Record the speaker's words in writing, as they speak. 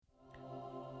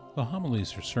The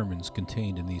homilies or sermons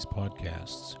contained in these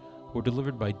podcasts were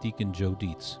delivered by Deacon Joe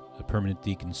Dietz, a permanent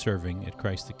deacon serving at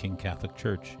Christ the King Catholic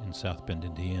Church in South Bend,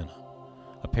 Indiana,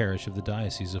 a parish of the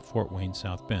Diocese of Fort Wayne,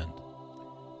 South Bend.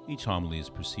 Each homily is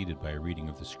preceded by a reading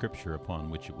of the scripture upon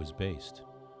which it was based.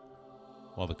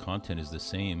 While the content is the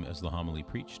same as the homily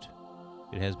preached,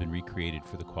 it has been recreated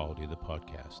for the quality of the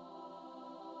podcast.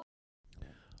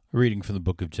 A reading from the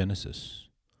book of Genesis.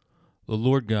 The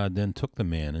Lord God then took the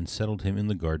man and settled him in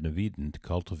the Garden of Eden to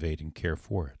cultivate and care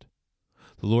for it.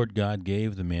 The Lord God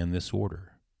gave the man this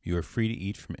order: You are free to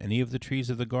eat from any of the trees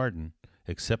of the garden,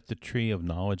 except the tree of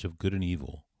knowledge of good and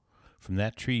evil. From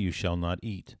that tree you shall not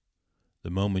eat. The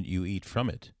moment you eat from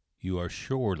it, you are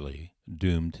surely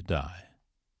doomed to die.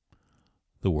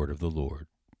 The word of the Lord.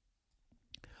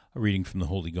 A reading from the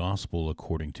Holy Gospel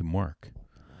according to Mark.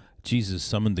 Jesus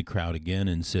summoned the crowd again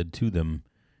and said to them,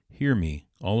 Hear me,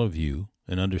 all of you,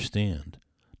 and understand.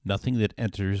 Nothing that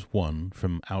enters one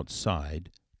from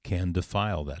outside can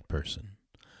defile that person,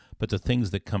 but the things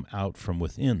that come out from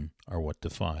within are what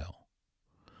defile.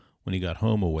 When he got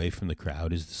home away from the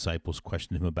crowd, his disciples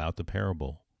questioned him about the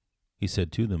parable. He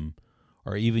said to them,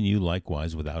 Are even you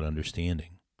likewise without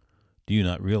understanding? Do you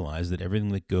not realize that everything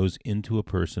that goes into a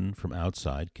person from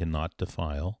outside cannot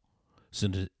defile,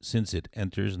 since it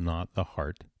enters not the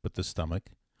heart but the stomach,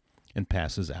 and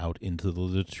passes out into the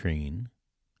latrine?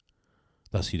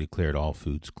 Thus he declared all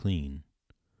foods clean.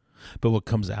 But what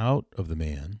comes out of the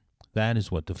man, that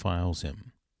is what defiles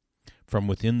him. From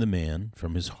within the man,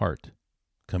 from his heart,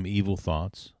 come evil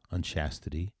thoughts,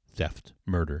 unchastity, theft,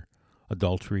 murder,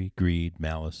 adultery, greed,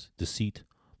 malice, deceit,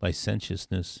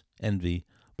 licentiousness, envy,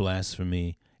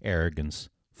 blasphemy, arrogance,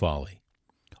 folly.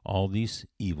 All these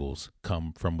evils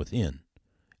come from within,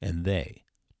 and they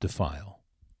defile.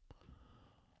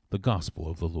 The Gospel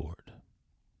of the Lord.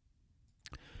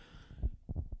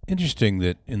 Interesting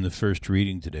that in the first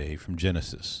reading today from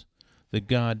Genesis, that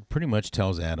God pretty much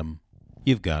tells Adam,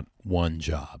 you've got one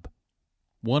job,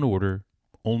 one order,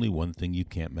 only one thing you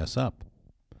can't mess up.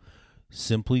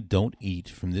 Simply don't eat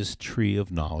from this tree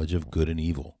of knowledge of good and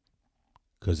evil,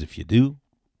 because if you do,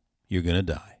 you're going to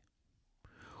die.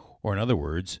 Or in other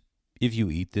words, if you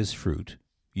eat this fruit,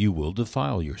 you will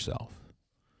defile yourself.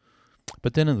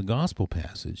 But then in the gospel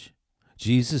passage,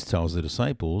 Jesus tells the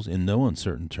disciples in no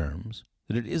uncertain terms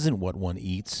that it isn't what one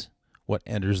eats, what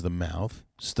enters the mouth,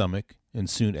 stomach, and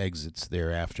soon exits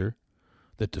thereafter,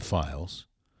 that defiles,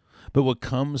 but what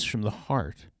comes from the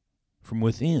heart, from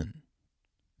within,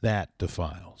 that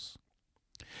defiles.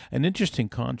 An interesting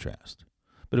contrast,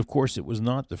 but of course it was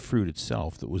not the fruit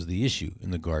itself that was the issue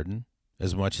in the garden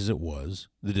as much as it was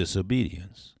the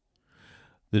disobedience.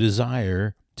 The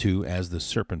desire to, as the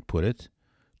serpent put it,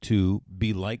 to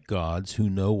be like gods who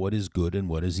know what is good and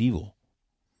what is evil.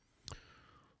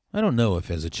 I don't know if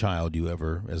as a child you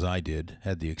ever, as I did,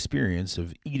 had the experience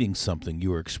of eating something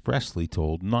you were expressly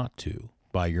told not to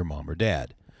by your mom or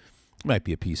dad. It might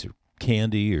be a piece of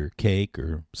candy or cake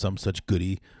or some such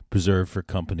goodie preserved for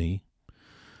company.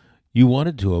 You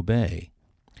wanted to obey,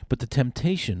 but the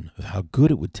temptation of how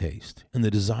good it would taste and the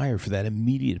desire for that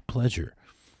immediate pleasure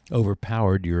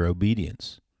overpowered your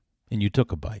obedience, and you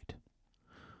took a bite.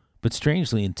 But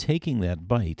strangely, in taking that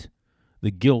bite,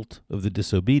 the guilt of the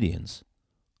disobedience,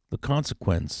 the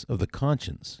consequence of the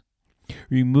conscience,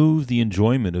 removed the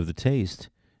enjoyment of the taste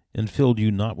and filled you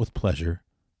not with pleasure,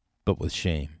 but with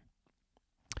shame.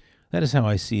 That is how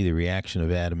I see the reaction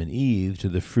of Adam and Eve to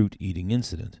the fruit-eating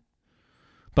incident.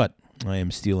 But I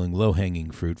am stealing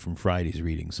low-hanging fruit from Friday's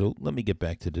reading, so let me get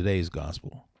back to today's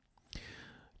gospel.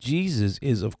 Jesus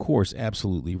is, of course,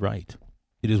 absolutely right.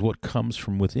 It is what comes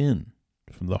from within,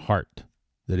 from the heart,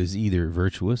 that is either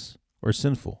virtuous or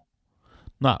sinful,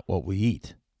 not what we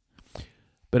eat.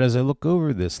 But as I look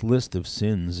over this list of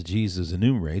sins Jesus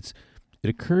enumerates,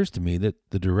 it occurs to me that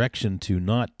the direction to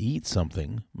not eat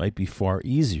something might be far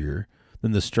easier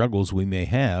than the struggles we may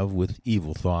have with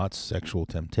evil thoughts, sexual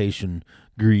temptation,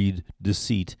 greed,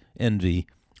 deceit, envy,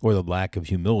 or the lack of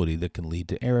humility that can lead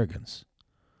to arrogance.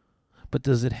 But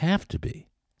does it have to be?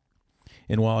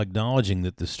 And while acknowledging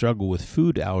that the struggle with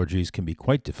food allergies can be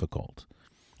quite difficult,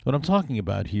 what I'm talking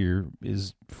about here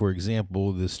is, for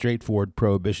example, the straightforward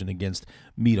prohibition against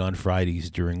meat on Fridays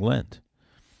during Lent.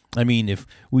 I mean, if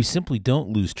we simply don't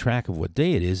lose track of what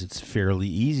day it is, it's fairly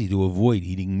easy to avoid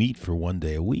eating meat for one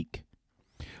day a week.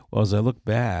 Well, as I look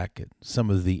back at some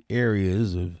of the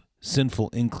areas of sinful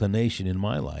inclination in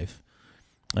my life,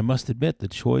 I must admit the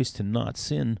choice to not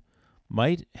sin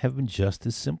might have been just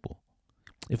as simple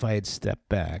if I had stepped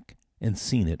back and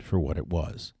seen it for what it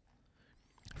was.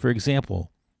 For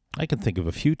example, I can think of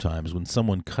a few times when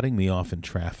someone cutting me off in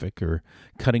traffic or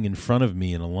cutting in front of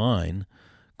me in a line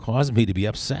caused me to be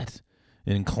upset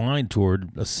and inclined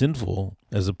toward a sinful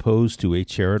as opposed to a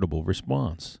charitable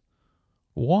response.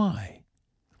 Why?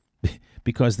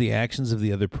 Because the actions of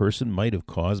the other person might have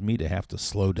caused me to have to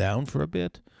slow down for a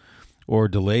bit, or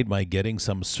delayed my getting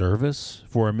some service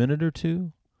for a minute or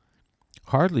two?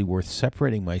 Hardly worth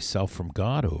separating myself from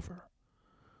God over,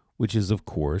 which is, of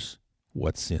course,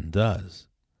 what sin does.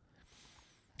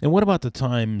 And what about the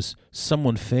times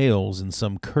someone fails in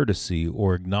some courtesy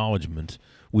or acknowledgement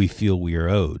we feel we are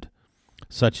owed,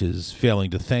 such as failing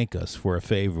to thank us for a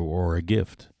favor or a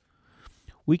gift?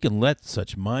 We can let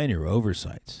such minor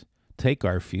oversights take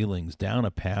our feelings down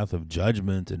a path of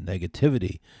judgment and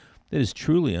negativity that is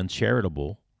truly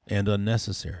uncharitable and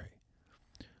unnecessary,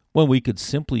 when we could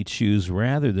simply choose,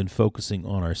 rather than focusing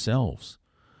on ourselves,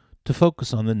 to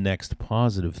focus on the next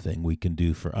positive thing we can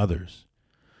do for others,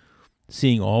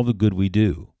 seeing all the good we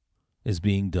do as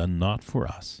being done not for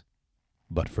us,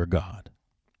 but for God.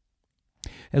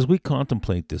 As we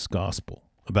contemplate this gospel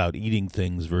about eating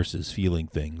things versus feeling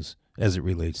things as it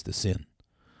relates to sin,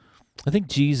 I think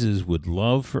Jesus would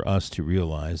love for us to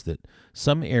realize that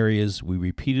some areas we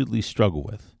repeatedly struggle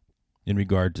with in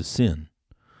regard to sin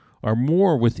are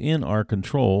more within our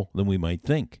control than we might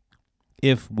think,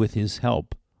 if, with His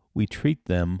help, we treat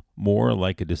them more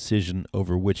like a decision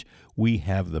over which we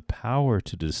have the power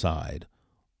to decide,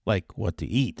 like what to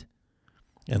eat,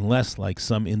 and less like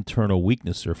some internal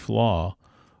weakness or flaw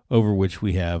over which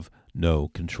we have no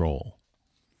control.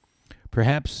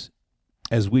 Perhaps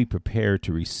as we prepare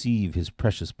to receive His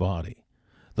precious body,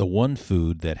 the one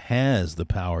food that has the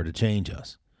power to change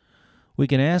us, we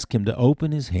can ask Him to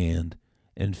open His hand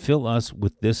and fill us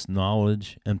with this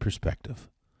knowledge and perspective,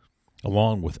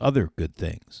 along with other good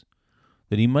things,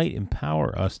 that He might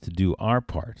empower us to do our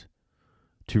part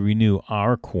to renew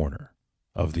our corner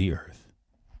of the earth.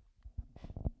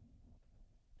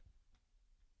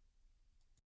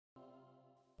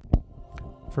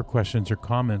 For questions or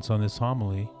comments on this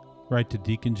homily, write to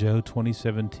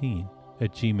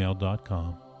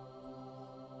deaconjoe2017@gmail.com.